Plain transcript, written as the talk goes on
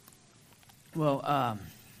Well,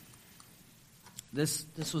 this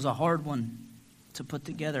was a hard one to put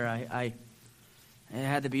together. It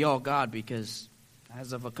had to be all God, because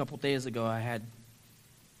as of a couple days ago, I had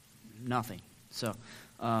nothing. So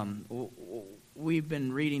we've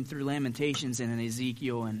been reading through Lamentations and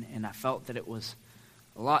Ezekiel, and I felt that it was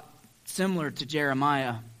a lot similar to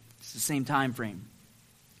Jeremiah. It's the same time frame.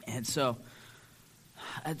 And so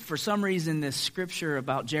for some reason, this scripture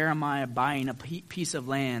about Jeremiah buying a piece of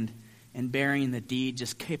land and burying the deed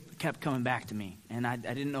just kept coming back to me. And I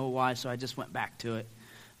didn't know why, so I just went back to it.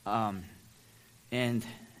 And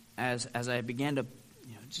as I began to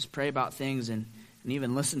just pray about things and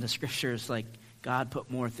even listen to scriptures, like God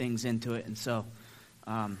put more things into it. And so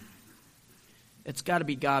it's got to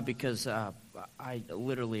be God, because I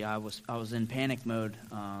was in panic mode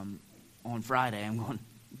on Friday. I'm going,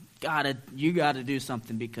 God, you got to do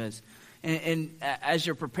something, because and as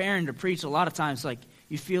you're preparing to preach, a lot of times like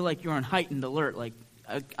you feel like you're on heightened alert, like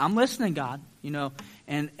I'm listening, God,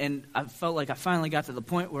 and I felt like I finally got to the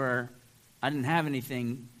point where I didn't have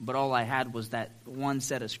anything, but all I had was that one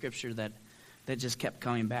set of scripture that just kept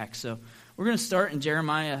coming back. So we're going to start in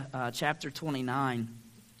Jeremiah chapter 29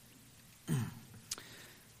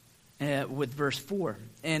 with verse 4.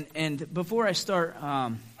 And before I start,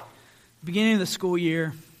 beginning of the school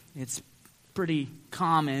year, it's pretty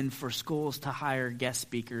common for schools to hire guest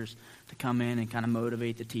speakers to come in and kind of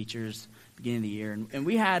motivate the teachers beginning of the year. And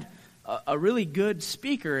we had a really good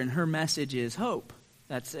speaker, and her message is hope.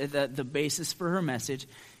 That's the basis for her message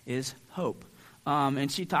is hope.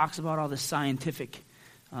 And she talks about all the scientific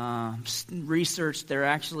research. There are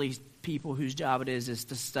actually people whose job it is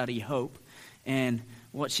to study hope. And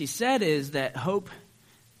what she said is that hope,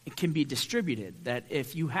 it can be distributed. That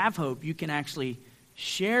if you have hope, you can actually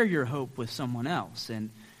share your hope with someone else. And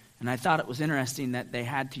I thought it was interesting that they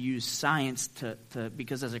had to use science to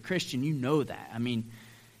because as a Christian, you know that. I mean,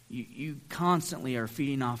 you constantly are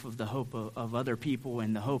feeding off of the hope of other people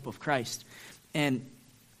and the hope of Christ.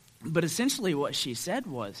 But essentially what she said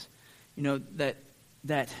was,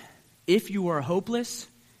 that if you are hopeless,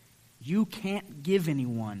 you can't give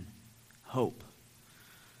anyone hope.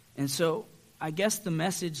 And so I guess the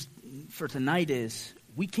message for tonight is,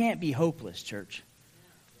 we can't be hopeless, church.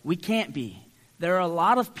 We can't be. There are a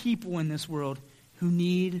lot of people in this world who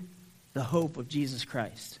need the hope of Jesus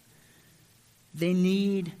Christ. They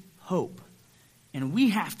need hope. And we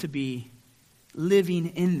have to be living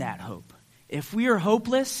in that hope. If we are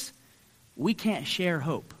hopeless, we can't share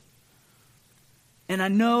hope. And I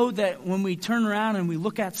know that when we turn around and we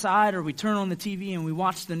look outside, or we turn on the TV and we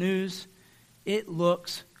watch the news, it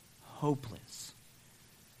looks hopeless.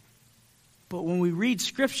 But when we read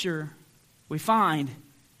Scripture, we find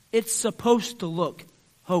it's supposed to look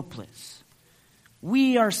hopeless.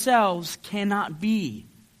 We ourselves cannot be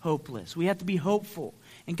hopeless. We have to be hopeful.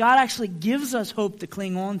 And God actually gives us hope to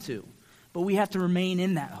cling on to. But we have to remain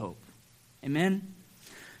in that hope. Amen?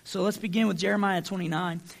 So let's begin with Jeremiah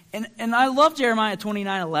 29. And I love Jeremiah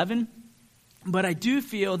 29:11. But I do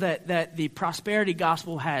feel that the prosperity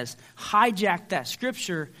gospel has hijacked that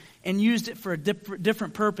scripture and used it for a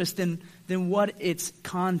different purpose than what its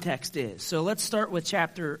context is. So let's start with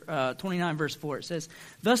chapter 29, verse 4. It says,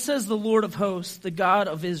 "Thus says the Lord of hosts, the God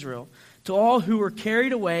of Israel, to all who were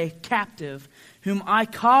carried away captive, whom I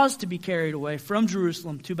caused to be carried away from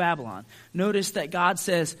Jerusalem to Babylon." Notice that God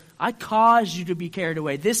says, I caused you to be carried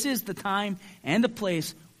away. This is the time and the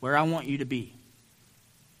place where I want you to be.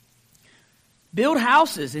 "Build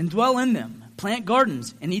houses and dwell in them. Plant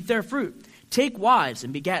gardens and eat their fruit. Take wives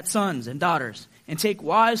and begat sons and daughters. And take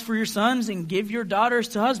wives for your sons and give your daughters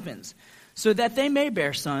to husbands, so that they may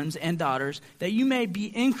bear sons and daughters, that you may be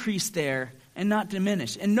increased there and not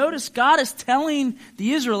diminished." And notice God is telling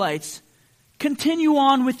the Israelites, continue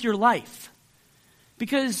on with your life.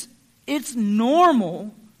 Because it's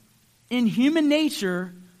normal in human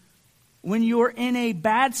nature, when you're in a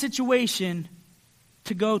bad situation,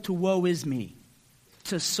 to go to woe is me,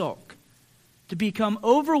 to sulk, to become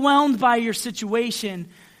overwhelmed by your situation,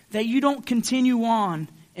 that you don't continue on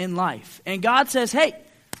in life. And God says, hey,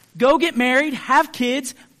 go get married, have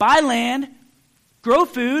kids, buy land, grow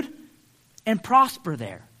food, and prosper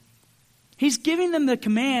there. He's giving them the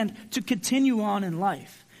command to continue on in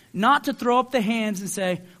life, not to throw up the hands and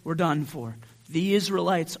say, we're done for. The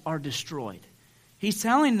Israelites are destroyed. He's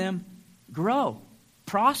telling them, grow,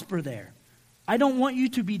 prosper there. I don't want you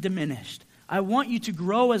to be diminished. I want you to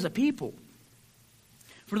grow as a people.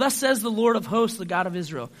 "For thus says the Lord of hosts, the God of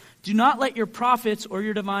Israel, do not let your prophets or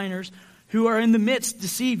your diviners who are in the midst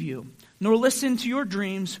deceive you, nor listen to your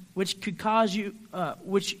dreams which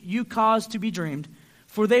you cause to be dreamed.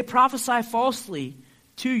 For they prophesy falsely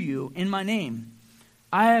to you in my name.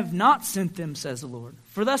 I have not sent them, says the Lord.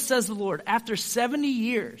 For thus says the Lord, after 70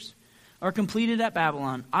 years are completed at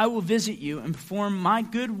Babylon, I will visit you and perform my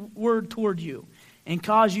good word toward you and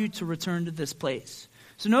cause you to return to this place.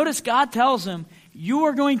 So notice God tells him, you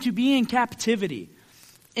are going to be in captivity.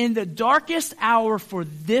 In the darkest hour for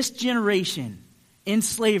this generation in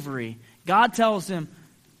slavery, God tells them,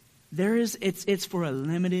 it's for a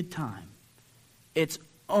limited time. It's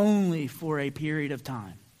only for a period of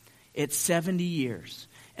time. It's 70 years.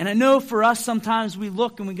 And I know for us sometimes we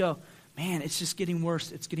look and we go, man, it's just getting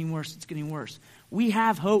worse. It's getting worse. It's getting worse. We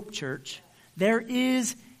have hope, church. There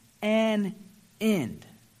is an end.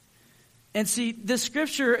 And see, this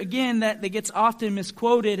scripture, again, that gets often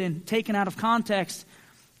misquoted and taken out of context,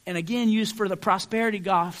 and again used for the prosperity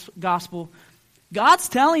gospel, God's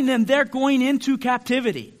telling them they're going into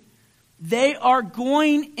captivity. They are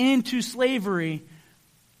going into slavery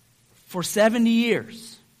for 70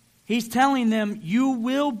 years. He's telling them, you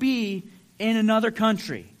will be in another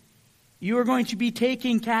country. You are going to be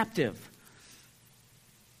taken captive.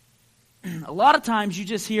 A lot of times you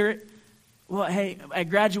just hear it, well, hey, at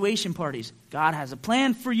graduation parties, God has a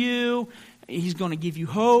plan for you. He's going to give you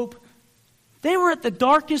hope. They were at the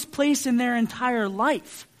darkest place in their entire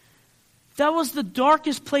life. That was the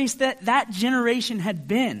darkest place that generation had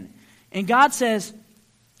been. And God says,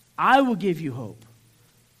 I will give you hope.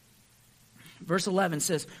 Verse 11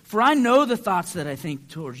 says, for I know the thoughts that I think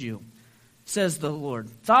towards you, says the Lord,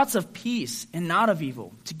 thoughts of peace and not of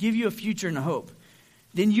evil, to give you a future and a hope.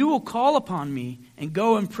 Then you will call upon me and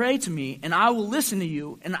go and pray to me, and I will listen to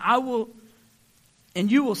you,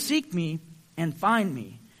 and you will seek me and find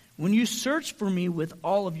me. When you search for me with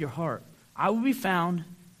all of your heart, I will be found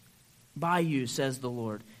by you, says the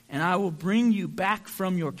Lord, and I will bring you back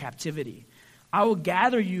from your captivity. I will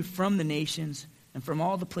gather you from the nations and from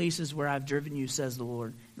all the places where I have driven you, says the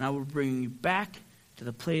Lord, and I will bring you back to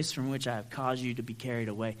the place from which I have caused you to be carried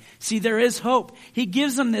away. See, there is hope. He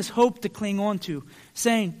gives them this hope to cling on to,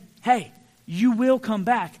 saying, hey, you will come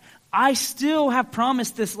back. I still have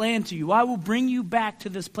promised this land to you. I will bring you back to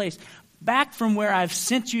this place, back from where I've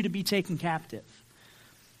sent you to be taken captive.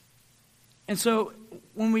 And so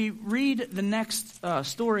when we read the next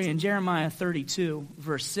story in Jeremiah 32,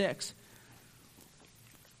 verse 6,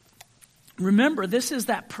 remember, this is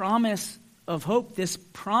that promise of hope, this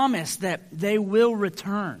promise that they will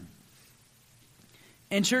return.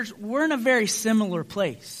 And church, we're in a very similar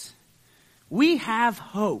place. We have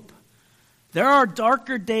hope. There are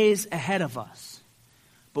darker days ahead of us.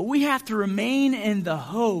 But we have to remain in the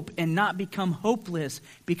hope and not become hopeless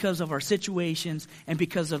because of our situations and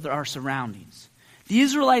because of our surroundings. The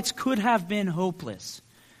Israelites could have been hopeless,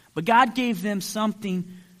 but God gave them something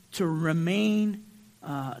to remain,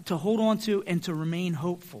 to hold on to and to remain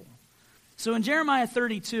hopeful. So in Jeremiah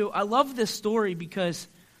 32, I love this story because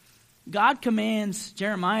God commands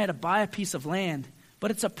Jeremiah to buy a piece of land,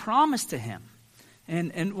 but it's a promise to him.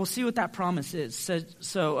 And we'll see what that promise is.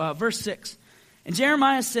 So verse 6, and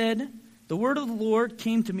Jeremiah said, the word of the Lord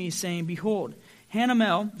came to me saying, behold,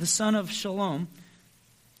 Hanamel, the son of Shalom,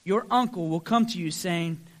 your uncle, will come to you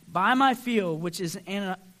saying, buy my field, which is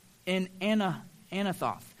in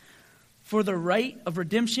Anathoth, for the right of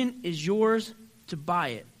redemption is yours to buy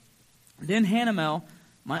it. Then Hanamel,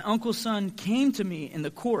 my uncle's son, came to me in the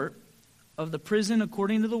court of the prison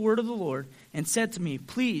according to the word of the Lord, and said to me,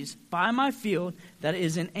 please buy my field that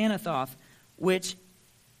is in Anathoth, which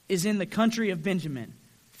is in the country of Benjamin.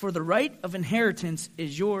 For the right of inheritance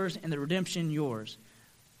is yours, and the redemption yours.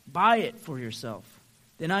 Buy it for yourself.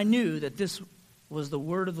 Then I knew that this was the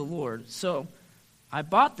word of the Lord. So I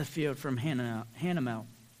bought the field from Hanamel,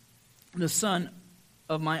 the son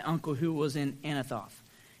of my uncle who was in Anathoth,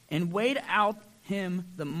 and weighed out him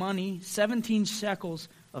the money, 17 shekels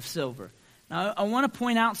of silver. Now, I want to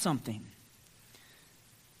point out something.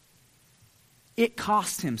 It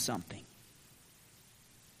cost him something.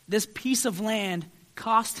 This piece of land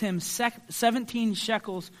cost him 17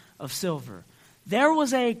 shekels of silver. There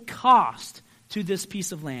was a cost to this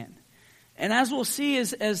piece of land. And as we'll see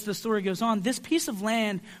as the story goes on, this piece of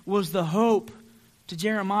land was the hope to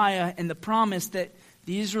Jeremiah and the promise that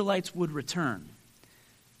the Israelites would return.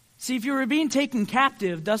 See, if you were being taken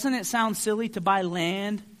captive, doesn't it sound silly to buy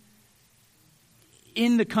land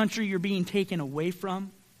in the country you're being taken away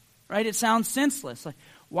from? Right? It sounds senseless. Like,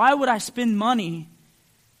 why would I spend money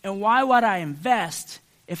and why would I invest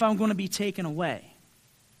if I'm going to be taken away?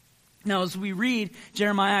 Now, as we read,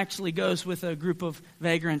 Jeremiah actually goes with a group of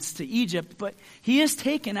vagrants to Egypt, but he is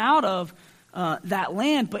taken out of that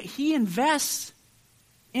land, but he invests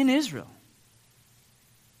in Israel.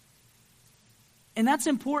 And that's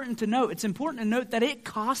important to note. It's important to note that it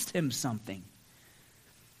cost him something.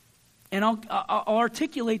 And I'll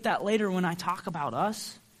articulate that later when I talk about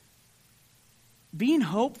us. Being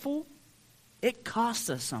hopeful, it costs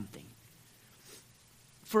us something.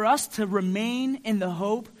 For us to remain in the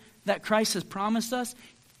hope that Christ has promised us,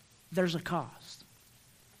 there's a cost.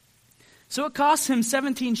 So it costs him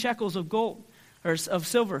 17 shekels of gold, or of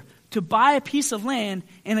silver, to buy a piece of land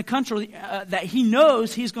in a country that he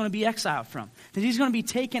knows he's going to be exiled from, that he's going to be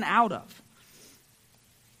taken out of.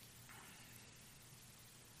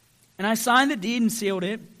 And I signed the deed and sealed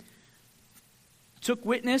it, took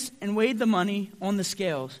witness and weighed the money on the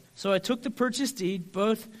scales. So I took the purchase deed,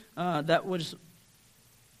 both that was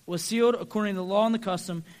sealed according to the law and the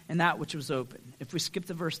custom, and that which was open. If we skip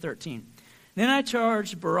to verse 13. Then I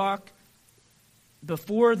charged Baruch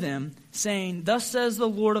before them, saying, Thus says the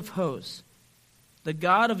Lord of hosts, the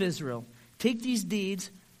God of Israel, take these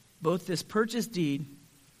deeds, both this purchase deed,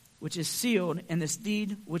 which is sealed, and this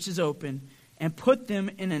deed, which is open, and put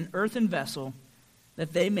them in an earthen vessel,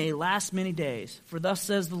 that they may last many days. For thus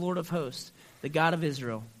says the Lord of hosts, the God of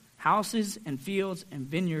Israel, houses and fields and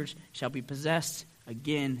vineyards shall be possessed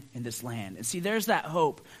again in this land. And see, there's that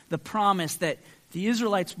hope, the promise that the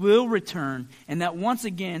Israelites will return, and that once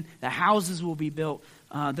again, the houses will be built.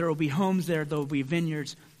 There will be homes there. There will be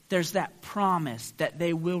vineyards. There's that promise that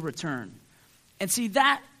they will return. And see,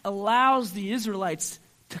 that allows the Israelites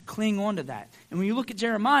to cling on to that. And when you look at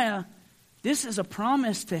Jeremiah, this is a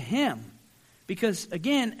promise to him. Because,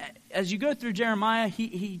 again, as you go through Jeremiah,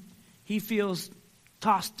 he feels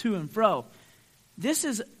tossed to and fro. This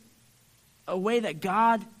is a way that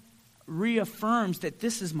God reaffirms that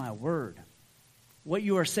this is my word. What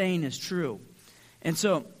you are saying is true. And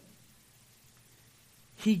so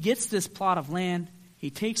he gets this plot of land.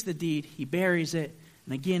 He takes the deed. He buries it.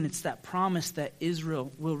 And again, it's that promise that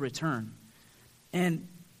Israel will return. And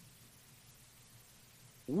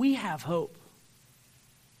we have hope.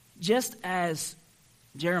 Just as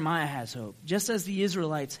Jeremiah has hope. Just as the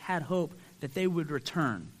Israelites had hope that they would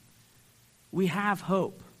return. We have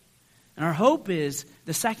hope. And our hope is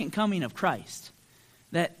the second coming of Christ.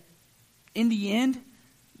 That in the end,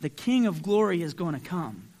 the King of glory is going to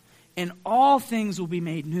come. And all things will be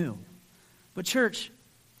made new. But church,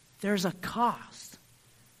 there's a cost.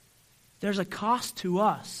 There's a cost to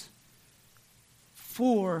us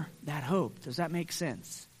for that hope. Does that make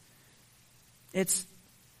sense?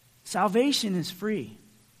 Salvation is free.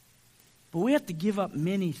 But we have to give up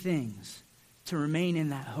many things to remain in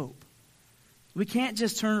that hope. We can't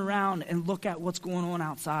just turn around and look at what's going on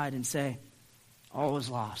outside and say, all is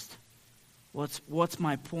lost. What's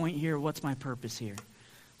my point here? What's my purpose here?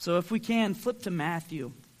 So if we can, flip to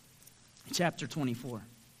Matthew chapter 24.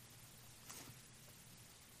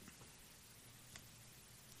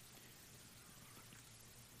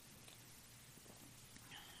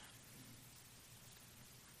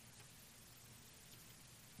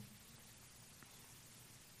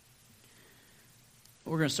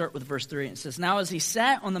 We're going to start with verse 3. It says, Now as he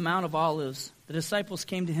sat on the Mount of Olives, the disciples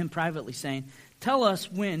came to him privately, saying, Tell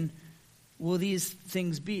us, when will these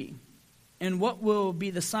things be? And what will be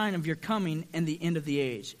the sign of your coming and the end of the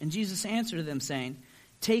age? And Jesus answered them, saying,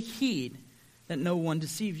 Take heed that no one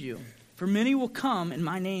deceive you. For many will come in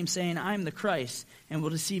my name, saying, I am the Christ, and will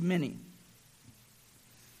deceive many.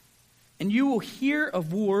 And you will hear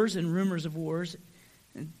of wars and rumors of wars.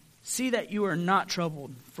 And see that you are not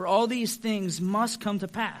troubled, for all these things must come to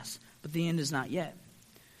pass, but the end is not yet.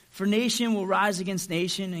 For nation will rise against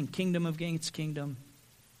nation, and kingdom against kingdom.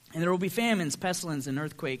 And there will be famines, pestilence, and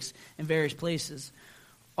earthquakes in various places.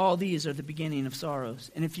 All these are the beginning of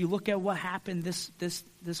sorrows. And if you look at what happened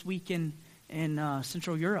this week in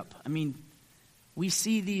Central Europe, I mean, we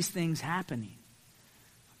see these things happening.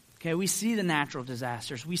 Okay, we see the natural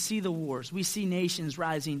disasters. We see the wars. We see nations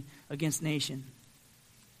rising against nation.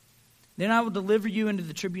 Then I will deliver you into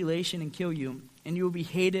the tribulation and kill you, and you will be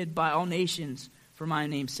hated by all nations for my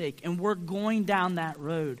name's sake. And we're going down that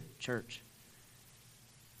road, church.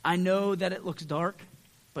 I know that it looks dark,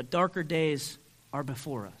 but darker days are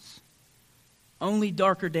before us. Only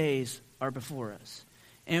darker days are before us.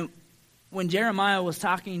 And when Jeremiah was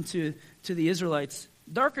talking to the Israelites,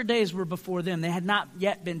 darker days were before them. They had not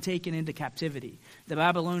yet been taken into captivity. The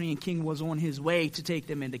Babylonian king was on his way to take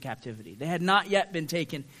them into captivity. They had not yet been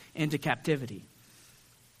taken into captivity.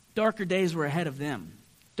 Darker days were ahead of them.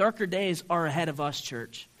 Darker days are ahead of us,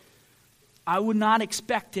 church. I would not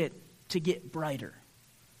expect it to get brighter.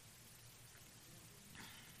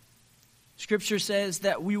 Scripture says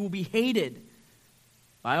that we will be hated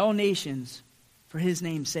by all nations for his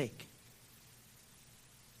name's sake.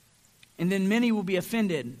 And then many will be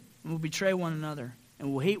offended and will betray one another,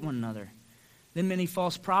 and will hate one another. Then many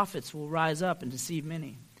false prophets will rise up and deceive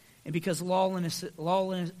many. And because lawlessness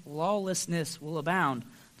will abound,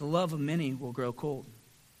 the love of many will grow cold.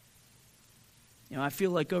 You know, I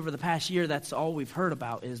feel like over the past year, that's all we've heard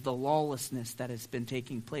about is the lawlessness that has been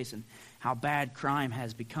taking place and how bad crime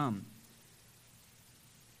has become.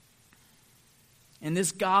 And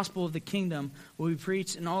this gospel of the kingdom will be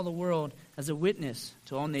preached in all the world as a witness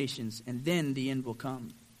to all nations, and then the end will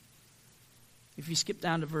come. If you skip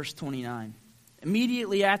down to verse 29.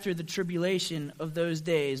 Immediately after the tribulation of those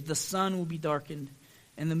days, the sun will be darkened,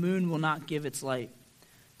 and the moon will not give its light.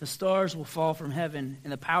 The stars will fall from heaven,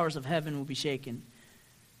 and the powers of heaven will be shaken.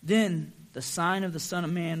 Then the sign of the Son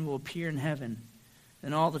of Man will appear in heaven.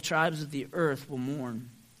 Then all the tribes of the earth will mourn,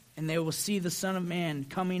 and they will see the Son of Man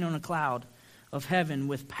coming on a cloud of heaven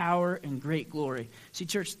with power and great glory. See,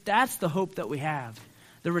 church, that's the hope that we have.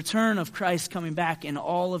 The return of Christ coming back in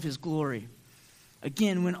all of his glory.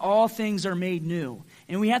 Again, when all things are made new.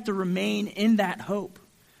 And we have to remain in that hope.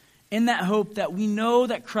 In that hope that we know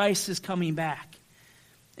that Christ is coming back.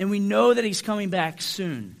 And we know that he's coming back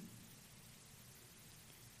soon.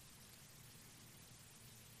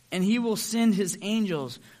 And he will send his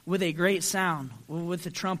angels with a great sound, with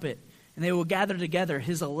a trumpet. And they will gather together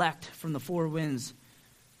his elect from the four winds,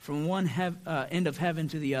 from one end of heaven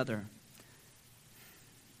to the other.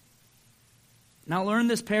 Now learn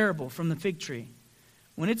this parable from the fig tree.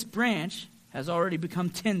 When its branch has already become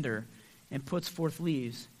tender and puts forth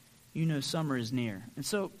leaves, you know summer is near. And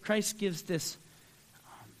so Christ gives this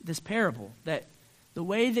parable that the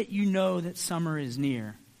way that you know that summer is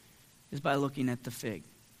near is by looking at the fig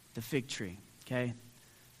tree. Okay,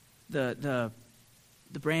 the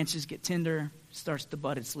branches get tender, starts to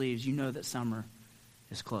bud its leaves. You know that summer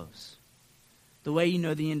is close. The way you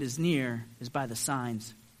know the end is near is by the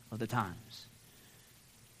signs of the times.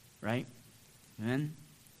 Right? Amen?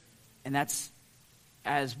 And that's,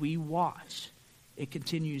 as we watch, it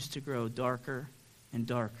continues to grow darker and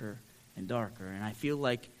darker and darker. And I feel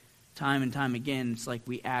like time and time again, it's like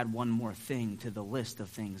we add one more thing to the list of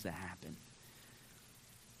things that happen.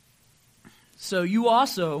 So you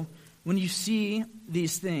also, when you see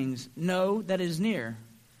these things, know that it is near,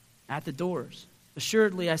 at the doors.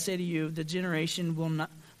 Assuredly, I say to you, the generation will not,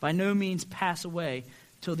 by no means pass away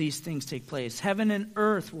till these things take place. Heaven and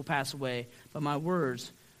earth will pass away, but my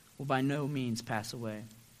words will by no means pass away.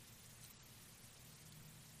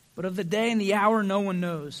 But of the day and the hour no one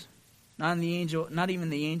knows, not even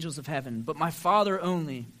the angels of heaven, but my Father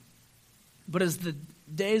only. But as the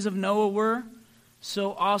days of Noah were,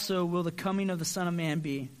 so also will the coming of the Son of Man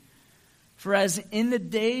be. For as in the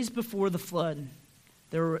days before the flood,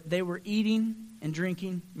 they were eating and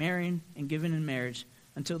drinking, marrying and giving in marriage,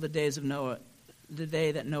 until the days of Noah, the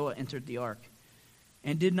day that Noah entered the ark,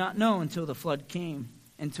 and did not know until the flood came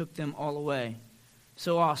and took them all away.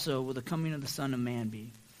 So also will the coming of the Son of Man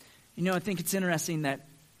be. You know, I think it's interesting that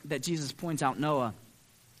Jesus points out Noah,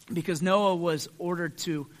 because Noah was ordered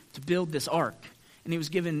to build this ark, and he was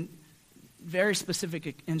given very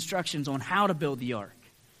specific instructions on how to build the ark.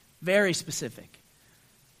 Very specific.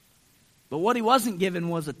 But what he wasn't given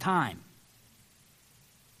was a time.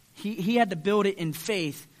 He had to build it in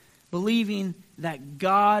faith, believing that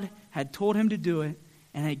God had told him to do it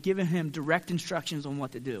and had given him direct instructions on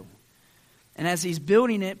what to do. And as he's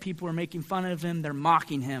building it, people are making fun of him, they're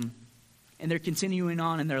mocking him, and they're continuing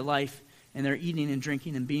on in their life, and they're eating and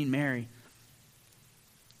drinking and being merry.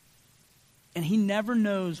 And he never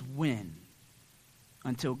knows when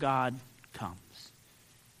until God comes.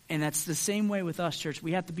 And that's the same way with us, church.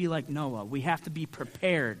 We have to be like Noah. We have to be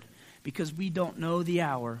prepared because we don't know the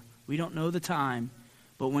hour. We don't know the time.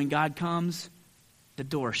 But when God comes, the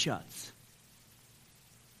door shuts.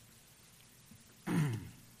 And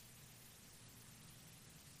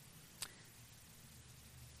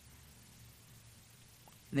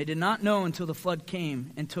they did not know until the flood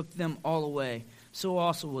came and took them all away. So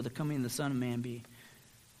also will the coming of the Son of Man be.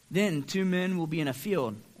 Then 2 men will be in a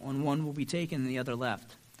field, and one will be taken and the other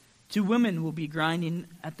left. 2 women will be grinding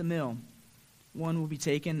at the mill. One will be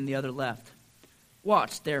taken and the other left.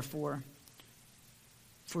 Watch, therefore,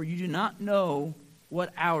 for you do not know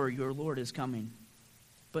what hour your Lord is coming.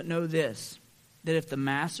 But know this, that if the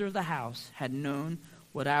master of the house had known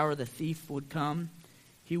what hour the thief would come,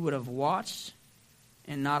 he would have watched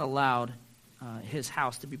and not allowed his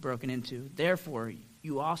house to be broken into. Therefore,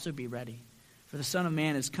 you also be ready, for the Son of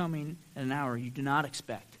Man is coming at an hour you do not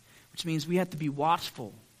expect. Which means we have to be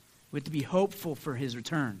watchful. We have to be hopeful for his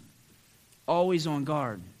return. Always on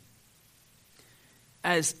guard.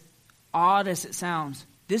 As odd as it sounds,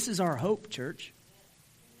 this is our hope, church.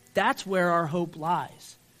 That's where our hope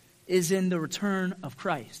lies. is in the return of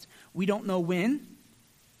Christ. We don't know when.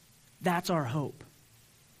 That's our hope.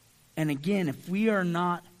 And again, if we are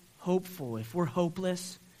not hopeful, if we're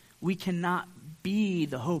hopeless, we cannot be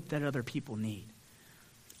the hope that other people need.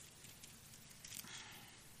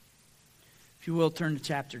 If you will, turn to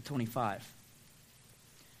chapter 25.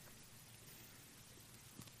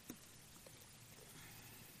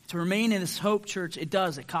 To remain in this hope, church, it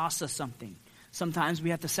costs us something. Sometimes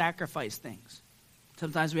we have to sacrifice things.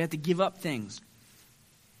 Sometimes we have to give up things.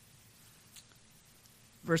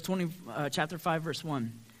 Chapter 5, verse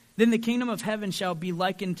 1. Then the kingdom of heaven shall be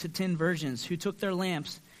likened to 10 virgins who took their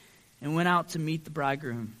lamps and went out to meet the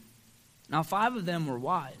bridegroom. Now 5 of them were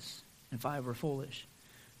wise, and 5 were foolish.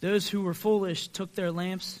 Those who were foolish took their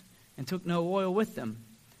lamps and took no oil with them.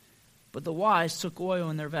 But the wise took oil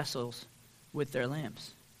in their vessels with their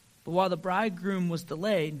lamps. But while the bridegroom was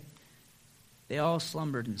delayed, they all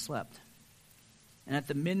slumbered and slept. And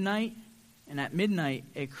at midnight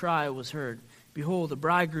a cry was heard, Behold, the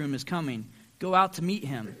bridegroom is coming. Go out to meet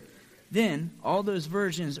him. Then all those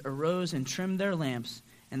virgins arose and trimmed their lamps.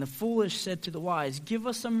 And the foolish said to the wise, Give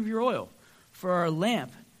us some of your oil, for our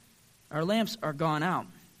lamps are gone out.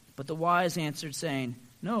 But the wise answered, saying,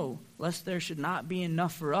 No, lest there should not be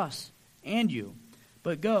enough for us and you.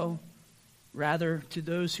 But go rather to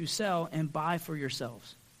those who sell and buy for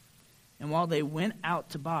yourselves. And while they went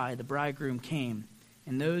out to buy, the bridegroom came,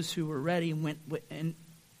 and those who were ready went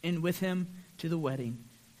in with him to the wedding,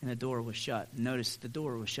 and the door was shut. Notice the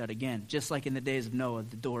door was shut again. Just like in the days of Noah,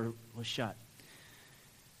 the door was shut.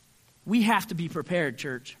 We have to be prepared,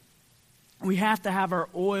 church. We have to have our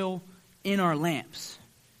oil in our lamps.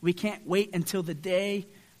 We can't wait until the day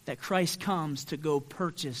that Christ comes to go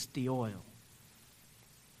purchase the oil.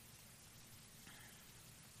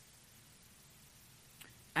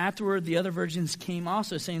 Afterward, the other virgins came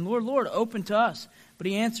also, saying, Lord, Lord, open to us. But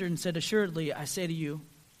he answered and said, Assuredly, I say to you,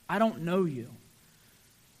 I don't know you.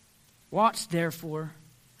 Watch, therefore,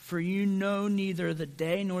 for you know neither the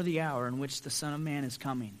day nor the hour in which the Son of Man is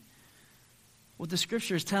coming. What the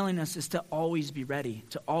Scripture is telling us is to always be ready,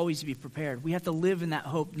 to always be prepared. We have to live in that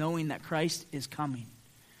hope, knowing that Christ is coming.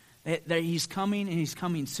 That he's coming, and he's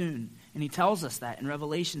coming soon. And he tells us that in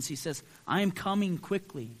Revelations. He says, I am coming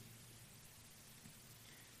quickly.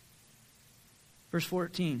 Verse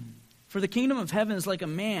 14, For the kingdom of heaven is like a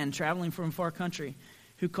man traveling from a far country,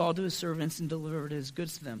 who called to his servants and delivered his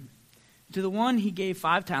goods to them. To the one he gave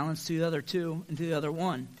 5 talents, to the other 2, and to the other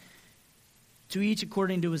 1, to each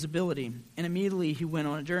according to his ability. And immediately he went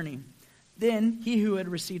on a journey. Then he who had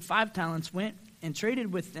received 5 talents went and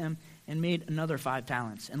traded with them and made another 5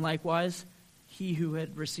 talents. And likewise, he who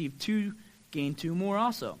had received 2 gained 2 more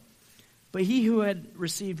also. But he who had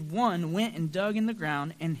received 1 went and dug in the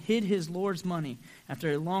ground and hid his Lord's money. After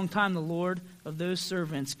a long time, the Lord of those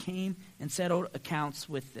servants came and settled accounts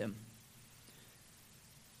with them.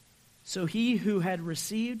 So he who had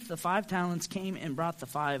received the 5 talents came and brought the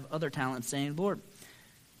 5 other talents, saying, Lord,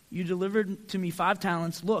 you delivered to me 5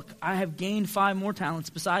 talents. Look, I have gained 5 more talents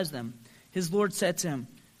besides them. His Lord said to him,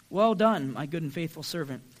 Well done, my good and faithful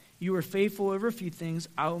servant. You were faithful over a few things.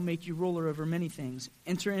 I will make you ruler over many things.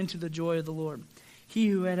 Enter into the joy of the Lord. He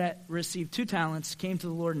who had received 2 talents came to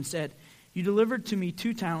the Lord and said, You delivered to me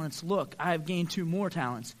 2 talents. Look, I have gained 2 more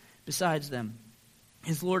talents besides them.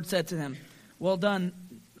 His Lord said to him, Well done,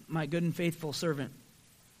 my good and faithful servant.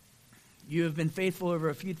 You have been faithful over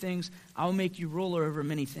a few things. I will make you ruler over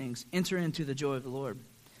many things. Enter into the joy of the Lord.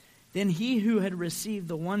 Then he who had received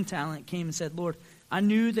the 1 talent came and said, Lord, I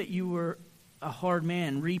knew that you were a hard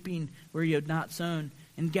man, reaping where you had not sown,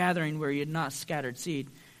 and gathering where you had not scattered seed.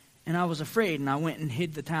 And I was afraid, and I went and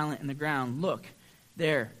hid the talent in the ground. Look,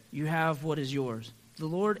 there, you have what is yours. The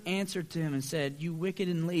Lord answered to him and said, You wicked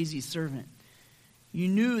and lazy servant, you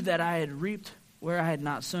knew that I had reaped where I had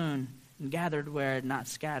not sown, and gathered where I had not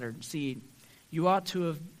scattered seed. You ought to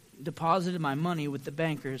have deposited my money with the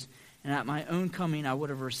bankers, and at my own coming I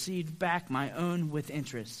would have received back my own with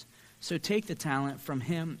interest. So take the talent from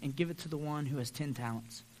him and give it to the one who has 10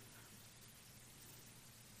 talents.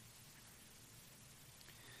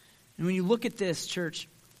 And when you look at this, church,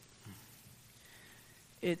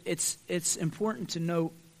 it's important to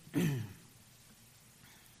note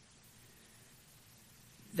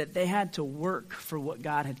that they had to work for what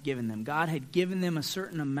God had given them. God had given them a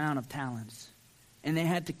certain amount of talents, and they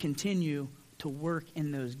had to continue to work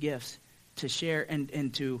in those gifts, to share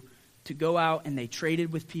and to go out, and they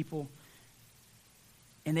traded with people.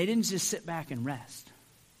 And they didn't just sit back and rest.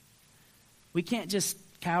 We can't just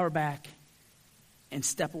cower back and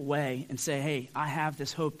step away and say, hey, I have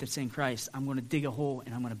this hope that's in Christ. I'm going to dig a hole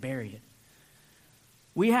and I'm going to bury it.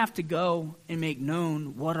 We have to go and make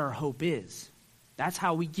known what our hope is. That's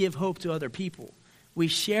how we give hope to other people. We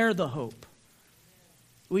share the hope.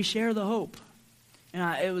 We share the hope.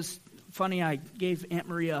 And it was funny, I gave Aunt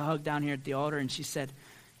Maria a hug down here at the altar, and she said,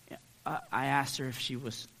 I asked her if she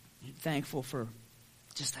was thankful for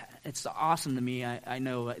just, it's awesome to me. I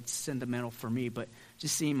know it's sentimental for me, but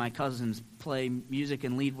just seeing my cousins play music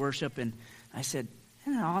and lead worship, and I said,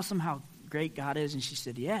 isn't it awesome how great God is? And she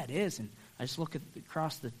said, yeah, it is. And I just look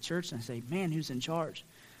across the church and I say, man, who's in charge?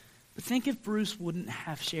 But think if Bruce wouldn't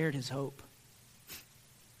have shared his hope.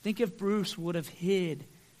 Think if Bruce would have hid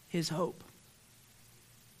his hope.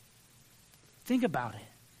 Think about it.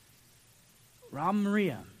 Rob and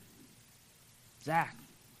Maria, Zach,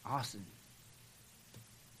 Austin,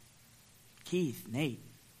 Keith, Nate,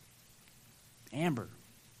 Amber,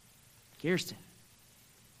 Kirsten,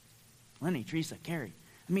 Lenny, Teresa, Carrie.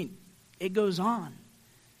 I mean, it goes on.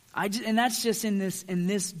 And that's just in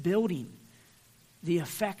this building. The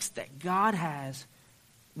effects that God has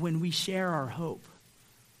when we share our hope.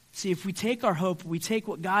 See, if we take our hope, we take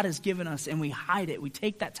what God has given us and we hide it. We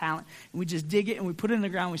take that talent and we just dig it and we put it in the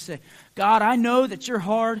ground. We say, God, I know that you're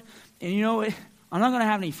hard, and you know, I'm not going to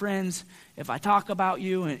have any friends if I talk about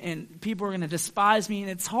you, and people are going to despise me.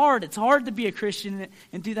 And it's hard. It's hard to be a Christian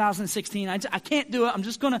in 2016. I can't do it. I'm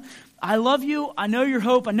just going to, I love you. I know your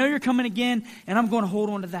hope. I know you're coming again, and I'm going to hold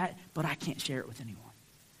on to that, but I can't share it with anyone.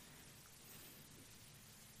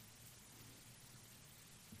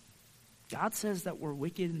 God says that we're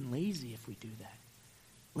wicked and lazy if we do that.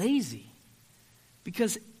 Lazy.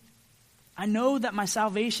 Because I know that my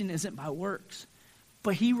salvation isn't by works,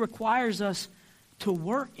 but he requires us to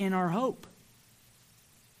work in our hope.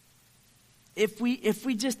 If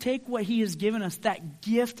we just take what he has given us, that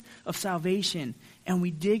gift of salvation, and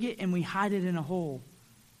we dig it and we hide it in a hole,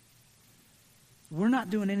 we're not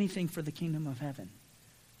doing anything for the kingdom of heaven.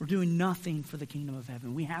 We're doing nothing for the kingdom of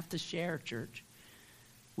heaven. We have to share, church.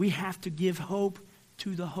 We have to give hope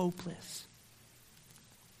to the hopeless.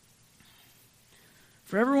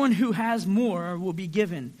 For everyone who has more will be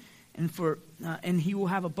given, and he will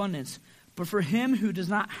have abundance. But for him who does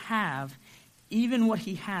not have, even what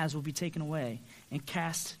he has will be taken away and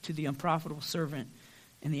cast to the unprofitable servant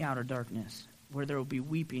in the outer darkness, where there will be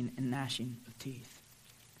weeping and gnashing of teeth.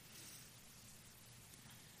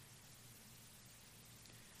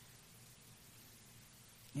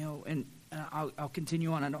 You know, and I'll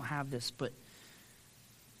continue on. I don't have this, but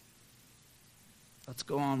let's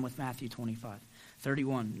go on with Matthew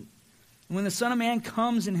 25:31. When the Son of Man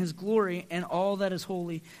comes in his glory and all that is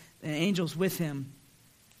holy, and angels with him,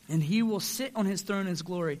 and he will sit on his throne in his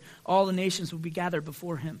glory, all the nations will be gathered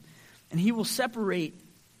before him, and he will separate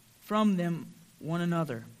from them one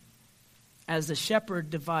another, as the shepherd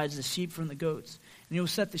divides the sheep from the goats. And he will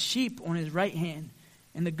set the sheep on his right hand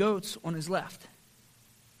and the goats on his left.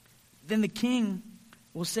 Then the king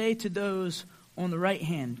will say to those on the right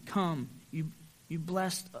hand, Come, you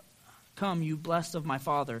blessed of my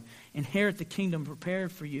Father, inherit the kingdom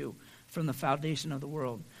prepared for you from the foundation of the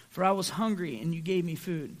world. For I was hungry, and you gave me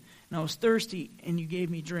food. And I was thirsty, and you gave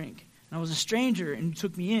me drink. And I was a stranger, and you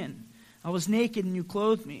took me in. I was naked, and you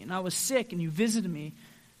clothed me. And I was sick, and you visited me.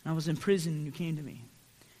 And I was in prison, and you came to me.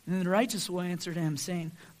 And then the righteous will answer to him,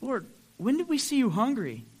 saying, Lord, when did we see you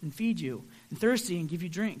hungry and feed you, and thirsty and give you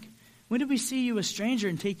drink? When did we see you a stranger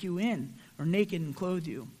and take you in, or naked and clothe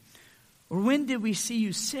you? Or when did we see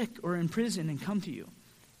you sick or in prison and come to you?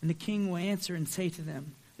 And the king will answer and say to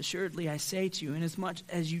them, Assuredly I say to you, inasmuch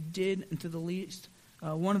as you did unto the least,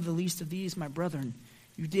 one of the least of these, my brethren,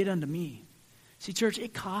 you did unto me. See, church,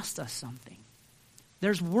 it cost us something.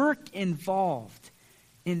 There's work involved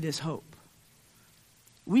in this hope.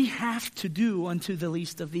 We have to do unto the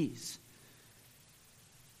least of these.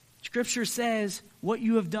 Scripture says, what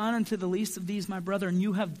you have done unto the least of these, my brethren,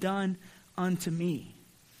 you have done unto me.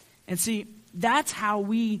 And see, that's how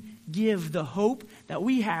we give the hope that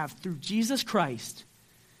we have through Jesus Christ.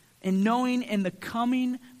 And knowing in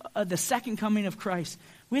the second coming of Christ,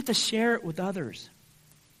 we have to share it with others.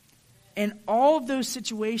 And all of those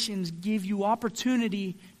situations give you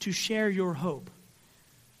opportunity to share your hope,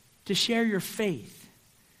 to share your faith.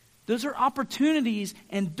 Those are opportunities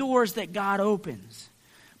and doors that God opens.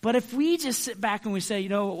 But if we just sit back and we say,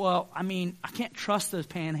 I can't trust those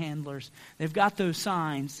panhandlers. They've got those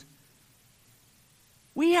signs.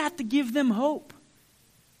 We have to give them hope.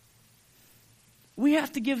 We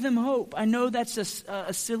have to give them hope. I know that's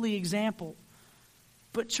a silly example.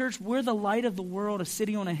 But church, we're the light of the world, a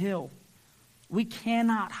city on a hill. We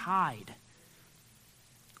cannot hide.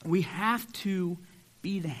 We have to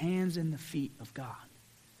be the hands and the feet of God.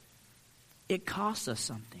 It costs us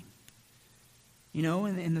something. You know,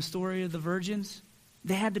 in the story of the virgins,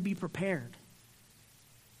 they had to be prepared.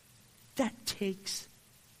 That takes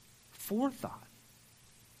forethought,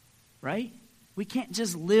 right? We can't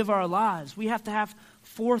just live our lives. We have to have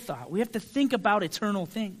forethought. We have to think about eternal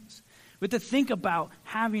things. We have to think about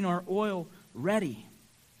having our oil ready.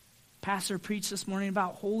 Pastor preached this morning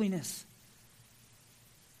about holiness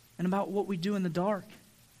and about what we do in the dark.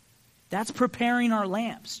 That's preparing our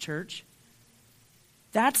lamps, church.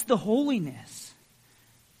 That's the holiness.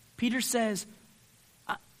 Peter says,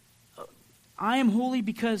 I am holy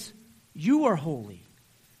because you are holy.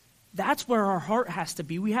 That's where our heart has to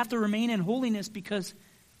be. We have to remain in holiness because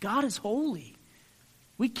God is holy.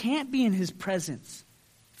 We can't be in his presence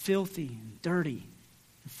filthy and dirty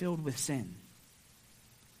and filled with sin.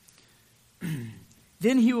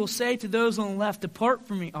 Then he will say to those on the left, depart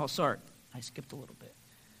from me. Oh, sorry. I skipped a little bit.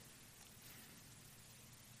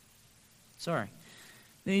 Sorry.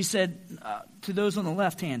 Then he said to those on the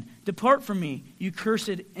left hand, depart from me, you cursed,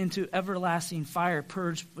 into everlasting fire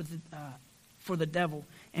purged for the devil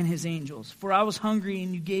and his angels. For I was hungry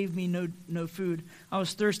and you gave me no food. I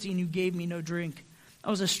was thirsty and you gave me no drink. I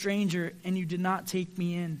was a stranger and you did not take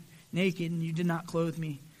me in. Naked and you did not clothe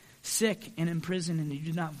me. Sick and in prison and you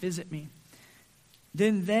did not visit me.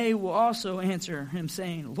 Then they will also answer him,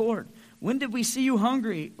 saying, Lord, when did we see you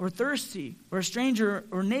hungry or thirsty or a stranger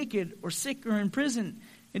or naked or sick or in prison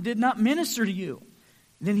and did not minister to you?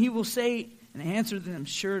 Then he will say and answer them,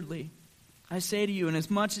 assuredly, I say to you,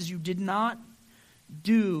 inasmuch as you did not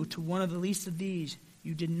do to one of the least of these,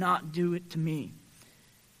 you did not do it to me.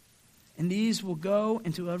 And these will go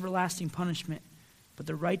into everlasting punishment, but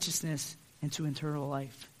the righteousness into eternal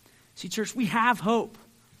life. See, church, we have hope,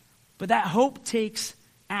 but that hope takes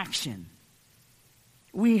action.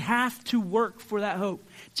 We have to work for that hope.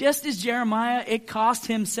 Just as Jeremiah, it cost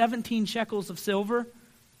him 17 shekels of silver,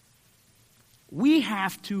 we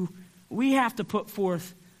have to put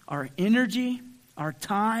forth our energy, our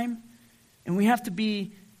time, and we have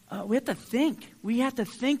to think. We have to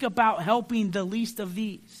think about helping the least of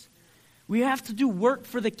these. We have to do work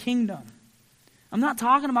for the kingdom. I'm not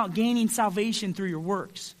talking about gaining salvation through your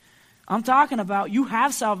works. I'm talking about you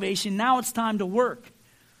have salvation, now it's time to work.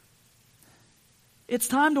 It's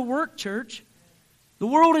time to work, church. The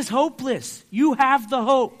world is hopeless. You have the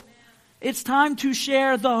hope. It's time to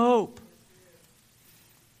share the hope.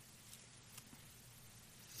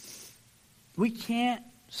 We can't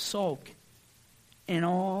sulk in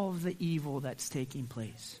all of the evil that's taking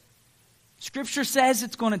place. Scripture says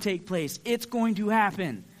it's going to take place. It's going to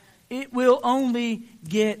happen. It will only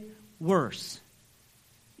get worse.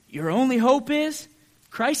 Your only hope is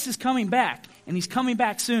Christ is coming back, and he's coming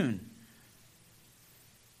back soon.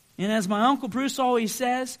 And as my Uncle Bruce always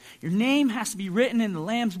says, your name has to be written in the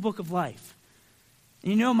Lamb's Book of Life.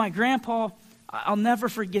 And you know, my grandpa, I'll never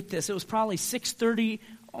forget this. It was probably 6:30,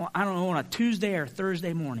 I don't know, on a Tuesday or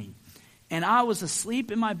Thursday morning. And I was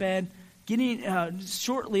asleep in my bed.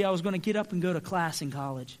 Shortly, I was going to get up and go to class in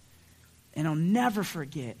college. And I'll never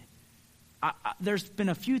forget. There's been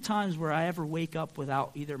a few times where I ever wake up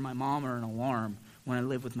without either my mom or an alarm when I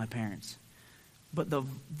live with my parents. But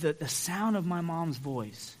the sound of my mom's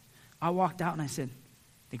voice, I walked out and I said,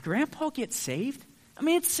 did Grandpa get saved? I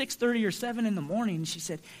mean, it's 6:30 or 7 in the morning. And she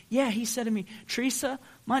said, yeah. He said to me, Teresa,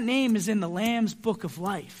 my name is in the Lamb's Book of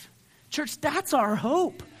Life. Church, that's our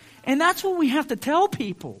hope. And that's what we have to tell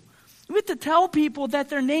people. We have to tell people that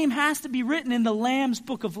their name has to be written in the Lamb's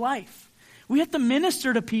Book of Life. We have to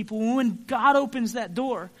minister to people when God opens that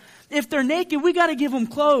door. If they're naked, we got to give them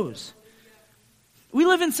clothes. We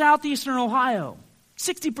live in southeastern Ohio.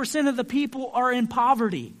 60% of the people are in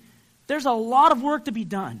poverty. There's a lot of work to be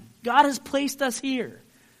done. God has placed us here.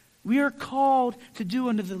 We are called to do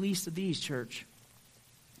unto the least of these, church.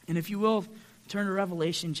 And if you will, turn to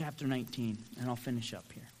Revelation chapter 19, and I'll finish up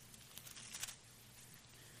here.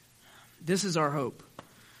 This is our hope.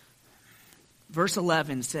 Verse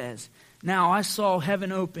 11 says, Now I saw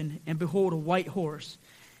heaven open, and behold, a white horse.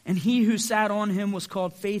 And he who sat on him was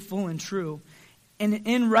called Faithful and True. And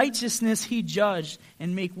in righteousness he judged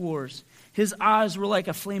and make wars. His eyes were like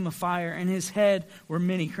a flame of fire, and his head were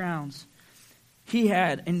many crowns. He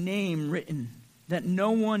had a name written that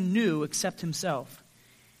no one knew except himself.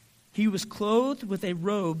 He was clothed with a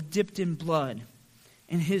robe dipped in blood,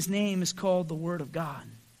 and his name is called the Word of God.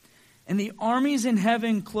 And the armies in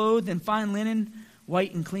heaven, clothed in fine linen,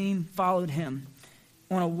 white and clean, followed him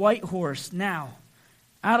on a white horse. Now,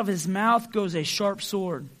 out of his mouth goes a sharp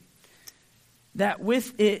sword, that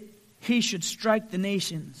with it he should strike the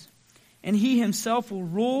nations. And he himself will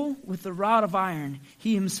rule with the rod of iron.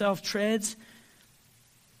 He himself treads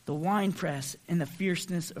the winepress and the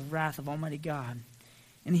fierceness of wrath of Almighty God.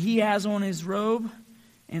 And he has on his robe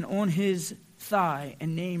and on his thigh a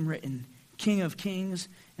name written, King of Kings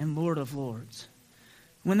and Lord of Lords.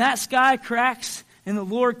 When that sky cracks and the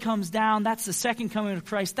Lord comes down, that's the second coming of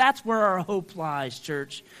Christ. That's where our hope lies,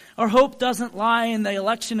 church. Our hope doesn't lie in the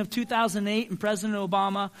election of 2008 and President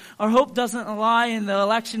Obama. Our hope doesn't lie in the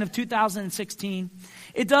election of 2016.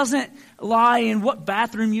 It doesn't lie in what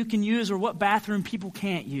bathroom you can use or what bathroom people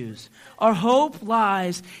can't use. Our hope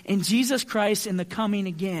lies in Jesus Christ and the coming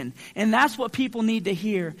again. And that's what people need to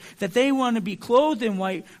hear, that they want to be clothed in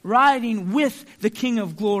white, riding with the King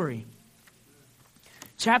of Glory.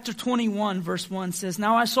 Chapter 21, verse 1 says,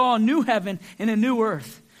 Now I saw a new heaven and a new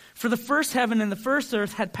earth. For the first heaven and the first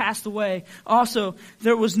earth had passed away. Also,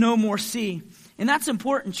 there was no more sea. And that's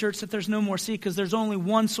important, church, that there's no more sea, because there's only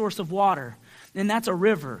one source of water. And that's a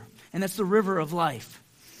river. And that's the river of life.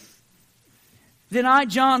 Then I,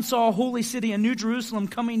 John, saw a holy city, a new Jerusalem,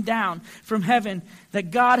 coming down from heaven,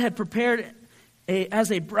 that God had prepared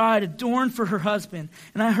as a bride adorned for her husband.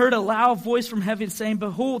 And I heard a loud voice from heaven saying,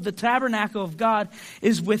 Behold, the tabernacle of God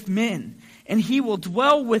is with men, and he will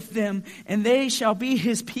dwell with them, and they shall be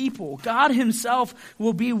his people. God himself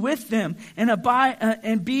will be with them and abide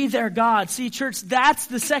and be their God. See, church, that's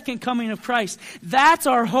the second coming of Christ. That's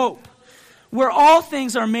our hope, where all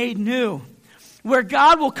things are made new, where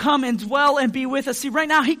God will come and dwell and be with us. See, right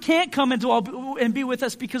now he can't come and dwell and be with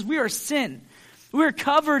us because we are sin. We're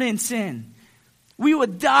covered in sin. We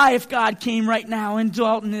would die if God came right now and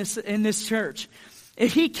dwelt in this church.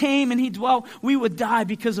 If he came and he dwelt, we would die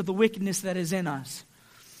because of the wickedness that is in us.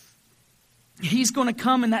 He's going to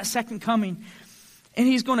come in that second coming, and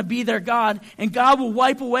he's going to be their God. And God will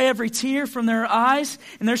wipe away every tear from their eyes,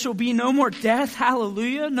 and there shall be no more death,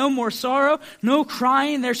 hallelujah, no more sorrow, no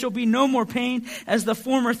crying, there shall be no more pain, as the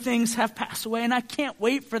former things have passed away. And I can't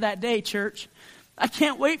wait for that day, church. I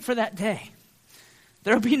can't wait for that day.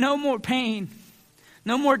 There will be no more pain.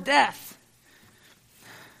 No more death.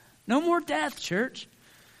 No more death, church.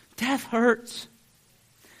 Death hurts.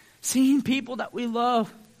 Seeing people that we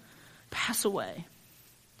love pass away.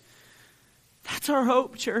 That's our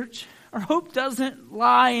hope, church. Our hope doesn't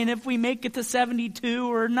lie in if we make it to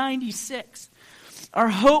 72 or 96. Our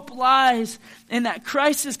hope lies in that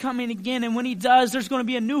Christ is coming again, and when he does, there's going to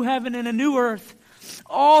be a new heaven and a new earth.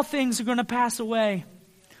 All things are going to pass away.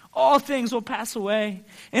 All things will pass away,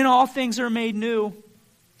 and all things are made new.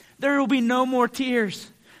 There will be no more tears,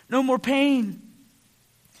 no more pain.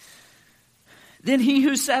 Then he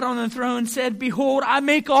who sat on the throne said, Behold, I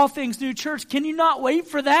make all things new. Church, can you not wait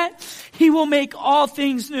for that? He will make all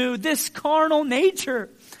things new. This carnal nature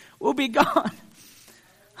will be gone.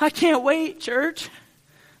 I can't wait, church.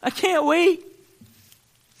 I can't wait.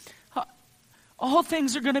 All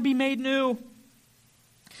things are going to be made new.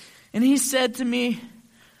 And he said to me,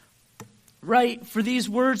 Right, for these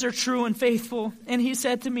words are true and faithful. And he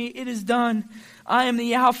said to me, It is done. I am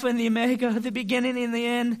the Alpha and the Omega, the beginning and the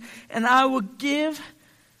end. And I will give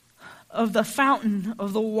of the fountain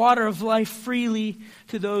of the water of life freely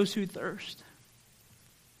to those who thirst.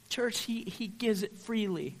 Church, he gives it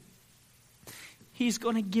freely. He's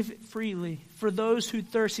going to give it freely. For those who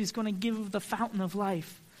thirst, he's going to give of the fountain of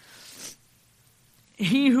life.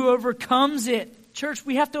 He who overcomes it. Church,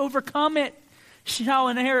 we have to overcome it. Shall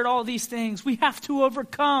inherit all these things. We have to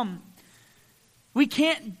overcome. We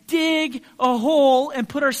can't dig a hole and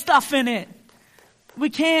put our stuff in it. We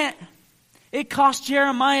can't. It cost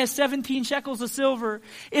Jeremiah 17 shekels of silver.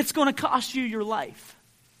 It's going to cost you your life.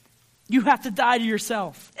 You have to die to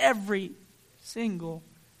yourself every single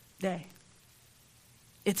day.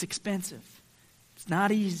 It's expensive. It's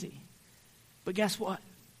not easy. But guess what?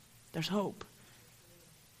 There's hope.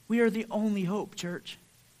 We are the only hope, church.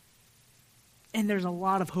 And there's a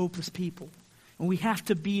lot of hopeless people. And we have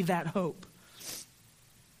to be that hope.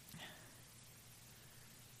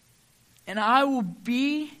 And I will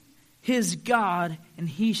be his God, and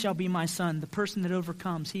he shall be my son. The person that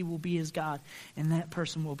overcomes, he will be his God, and that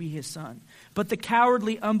person will be his son. But the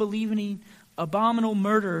cowardly, unbelieving, abominable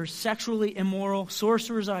murderers, sexually immoral,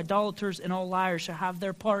 sorcerers, idolaters, and all liars shall have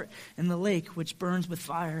their part in the lake which burns with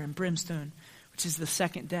fire and brimstone, which is the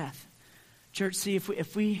second death. Church, see,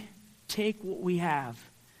 if we take what we have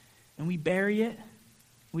and we bury it,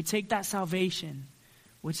 we take that salvation,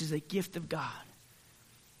 which is a gift of God,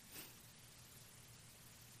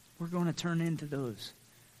 we're going to turn into those.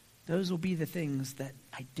 Those will be the things that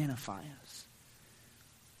identify us.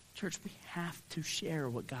 Church, we have to share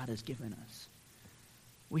what God has given us.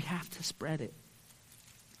 We have to spread it.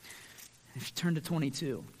 If you turn to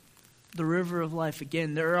 22, the river of life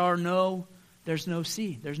again, there's no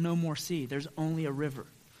sea. There's no more sea. There's only a river.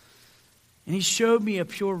 And he showed me a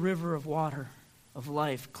pure river of water of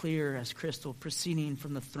life, clear as crystal, proceeding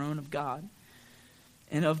from the throne of God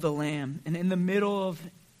and of the Lamb. And in the middle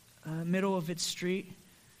of its street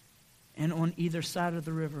and on either side of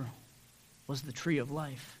the river was the tree of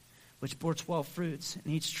life, which bore 12 fruits,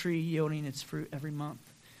 and each tree yielding its fruit every month.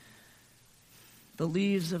 The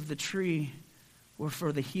leaves of the tree were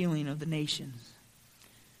for the healing of the nations.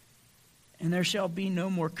 And there shall be no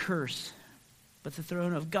more curse, but the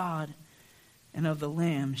throne of God and of the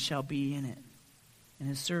Lamb shall be in it, and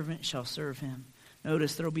his servant shall serve him.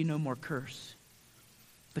 Notice there will be no more curse.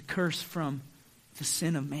 The curse from the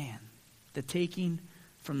sin of man, the taking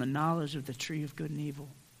from the knowledge of the tree of good and evil.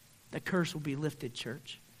 The curse will be lifted,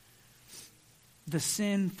 church. The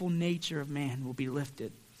sinful nature of man will be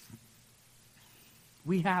lifted.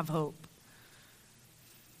 We have hope.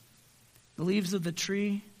 The leaves of the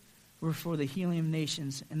tree were for the healing of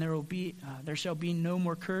nations, and there shall be no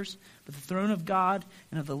more curse, but the throne of God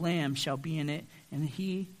and of the Lamb shall be in it, and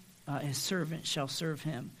he, his servant, shall serve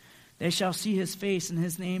him. They shall see his face, and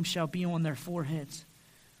his name shall be on their foreheads.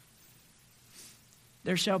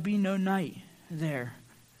 There shall be no night there.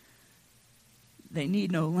 They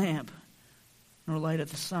need no lamp, nor light of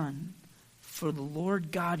the sun, for the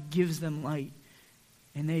Lord God gives them light,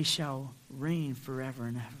 and they shall reign forever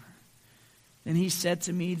and ever. Then he said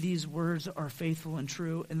to me, these words are faithful and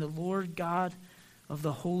true, and the Lord God of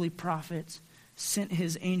the holy prophets sent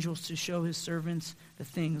his angels to show his servants the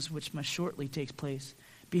things which must shortly take place.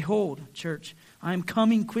 Behold, church, I am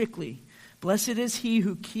coming quickly. Blessed is he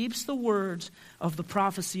who keeps the words of the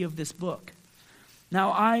prophecy of this book.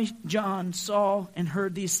 Now I, John, saw and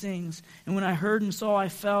heard these things, and when I heard and saw, I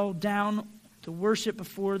fell down to worship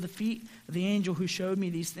before the feet of the angel who showed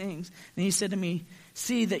me these things. And he said to me,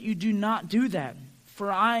 see that you do not do that,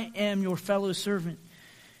 for I am your fellow servant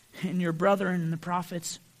and your brother and the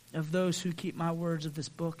prophets of those who keep my words of this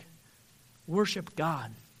book. Worship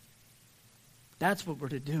God. That's what we're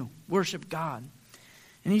to do. Worship God.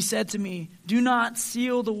 And he said to me, do not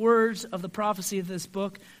seal the words of the prophecy of this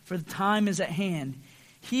book, for the time is at hand.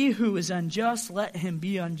 He who is unjust, let him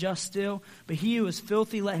be unjust still. But he who is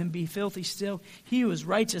filthy, let him be filthy still. He who is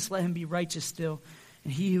righteous, let him be righteous still.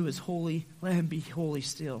 And he who is holy, let him be holy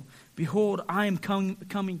still. Behold, I am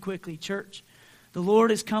coming quickly, church. The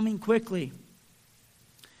Lord is coming quickly.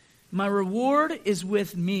 My reward is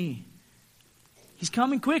with me. He's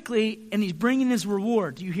coming quickly, and he's bringing his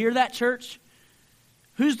reward. Do you hear that, church?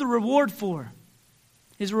 Who's the reward for?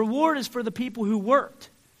 His reward is for the people who worked.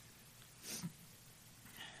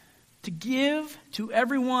 To give to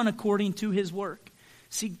everyone according to his work.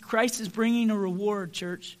 See, Christ is bringing a reward,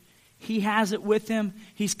 church. He has it with him.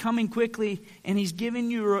 He's coming quickly, and he's giving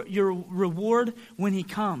you your reward when he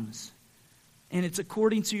comes. And it's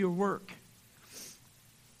according to your work.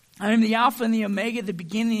 I am the Alpha and the Omega, the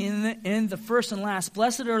beginning and the end, the first and last.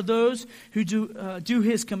 Blessed are those who do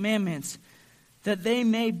his commandments, that they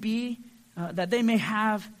may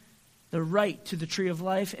have the right to the tree of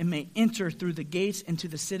life and may enter through the gates into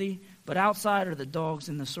the city. But outside are the dogs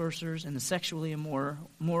and the sorcerers and the sexually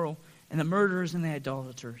immoral and the murderers and the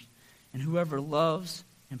idolaters and whoever loves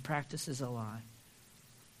and practices a lie.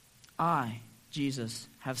 I, Jesus,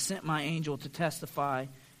 have sent my angel to testify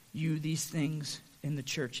you these things in the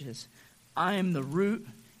churches. I am the root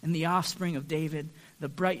and the offspring of David, the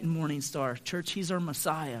bright and morning star. Church, he's our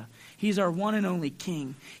Messiah. He's our one and only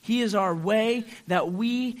King. He is our way that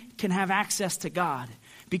we can have access to God.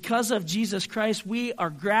 Because of Jesus Christ, we are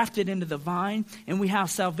grafted into the vine and we have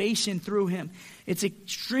salvation through him. It's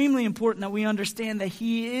extremely important that we understand that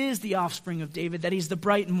he is the offspring of David, that he's the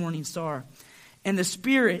bright and morning star. And the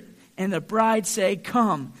Spirit and the bride say,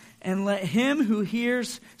 come. And let him who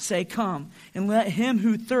hears say, come. And let him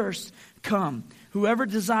who thirsts come. Whoever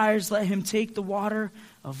desires, let him take the water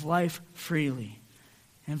of life freely.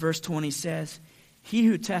 And verse 20 says, he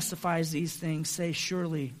who testifies these things say,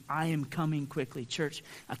 surely I am coming quickly. Church,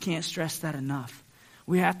 I can't stress that enough.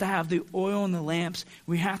 We have to have the oil in the lamps.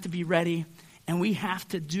 We have to be ready. And we have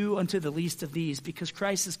to do unto the least of these because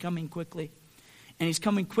Christ is coming quickly. And he's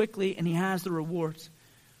coming quickly and he has the rewards.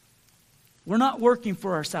 We're not working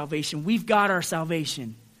for our salvation. We've got our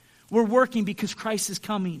salvation. We're working because Christ is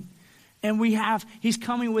coming. And he's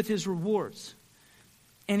coming with his rewards.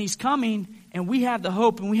 And he's coming, and we have the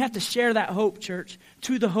hope, and we have to share that hope, church,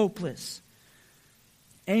 to the hopeless.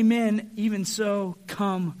 Amen. Even so,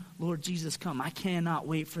 come, Lord Jesus, come. I cannot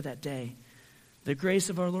wait for that day. The grace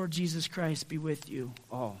of our Lord Jesus Christ be with you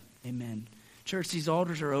all. Amen. Church, these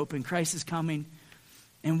altars are open. Christ is coming,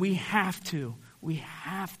 and we have to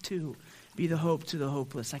be the hope to the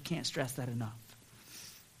hopeless. I can't stress that enough.